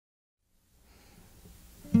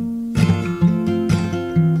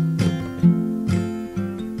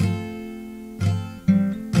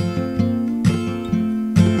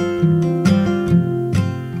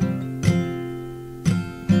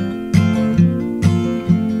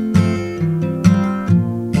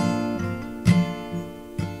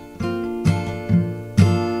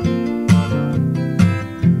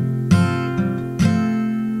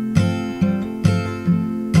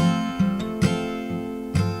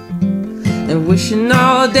and wishing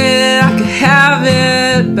all day that I could have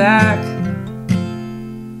it back,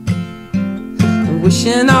 and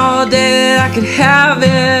wishing all day that I could have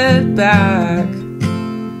it back,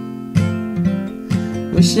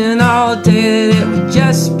 wishing all day that it would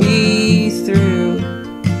just be through.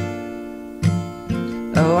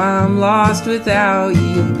 Oh, I'm lost without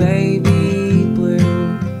you, baby blue.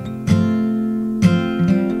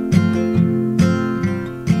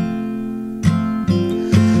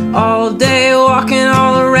 All day walking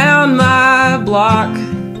all around my block,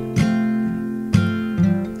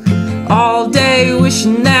 all day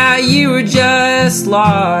wishing that you were just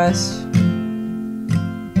lost,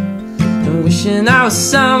 and wishing I was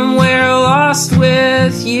somewhere lost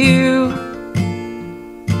with you,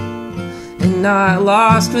 and not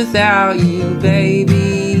lost without you,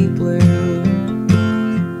 baby blue.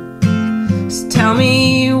 So tell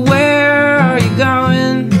me, where are you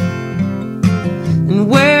going? And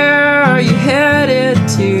where are you headed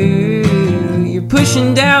to? You're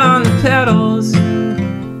pushing down on the pedals.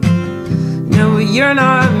 No, you're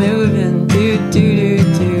not moving. Do, do, do,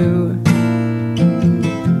 do.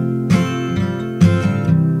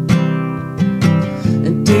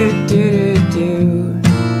 And do, do, do, do.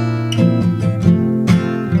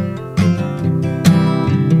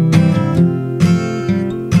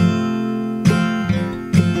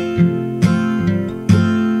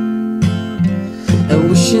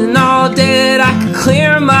 Wishing all day that I could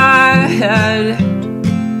clear my head,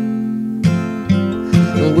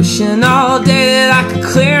 wishing all day that I could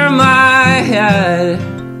clear my head,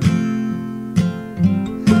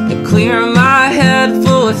 and clear my head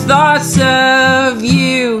full of thoughts of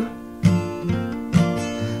you.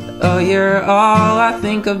 Oh, you're all I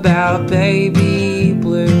think about, baby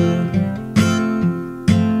blue.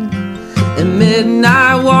 At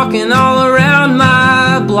midnight walking all around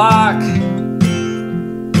my block,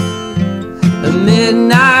 at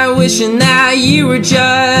midnight wishing that you were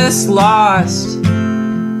just lost,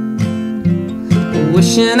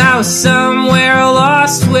 wishing I was somewhere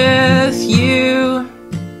lost with you,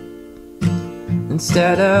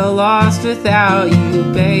 instead of lost without you,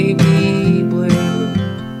 baby blue.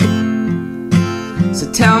 So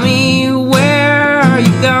tell me, where are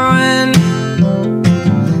you going?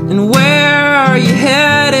 And where are you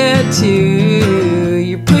headed to?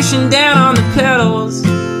 You're pushing down on the pedals.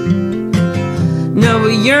 No,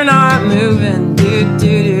 but you're not moving. Do,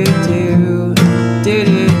 do, do, do. Do,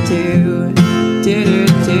 do, do. Do, do,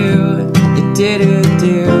 do. Do, do,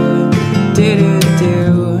 do. Do, do, do.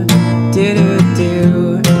 Do, do, do.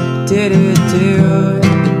 Do, do, do.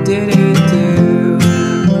 Do, do, do.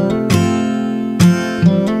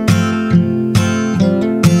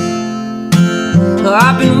 Well,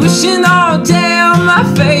 I've been wishing all day on my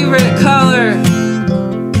favorite color,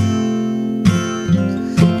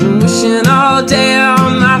 wishing all day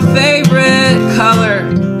on my favorite color.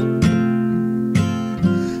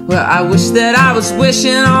 Well, I wish that I was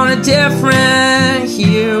wishing on a different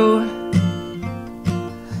hue,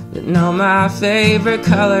 but no, my favorite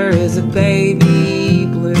color is a baby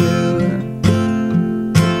blue.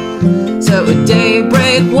 So at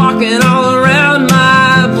daybreak walking all around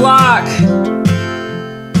my block,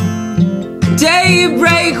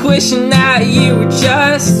 daybreak wishing that you were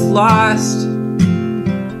just lost.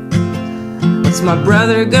 What's my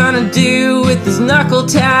brother gonna do with his knuckle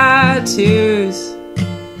tattoos?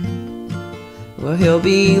 Well, he'll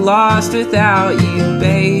be lost without you,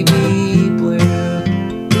 baby blue.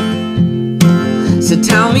 So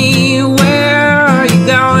tell me, where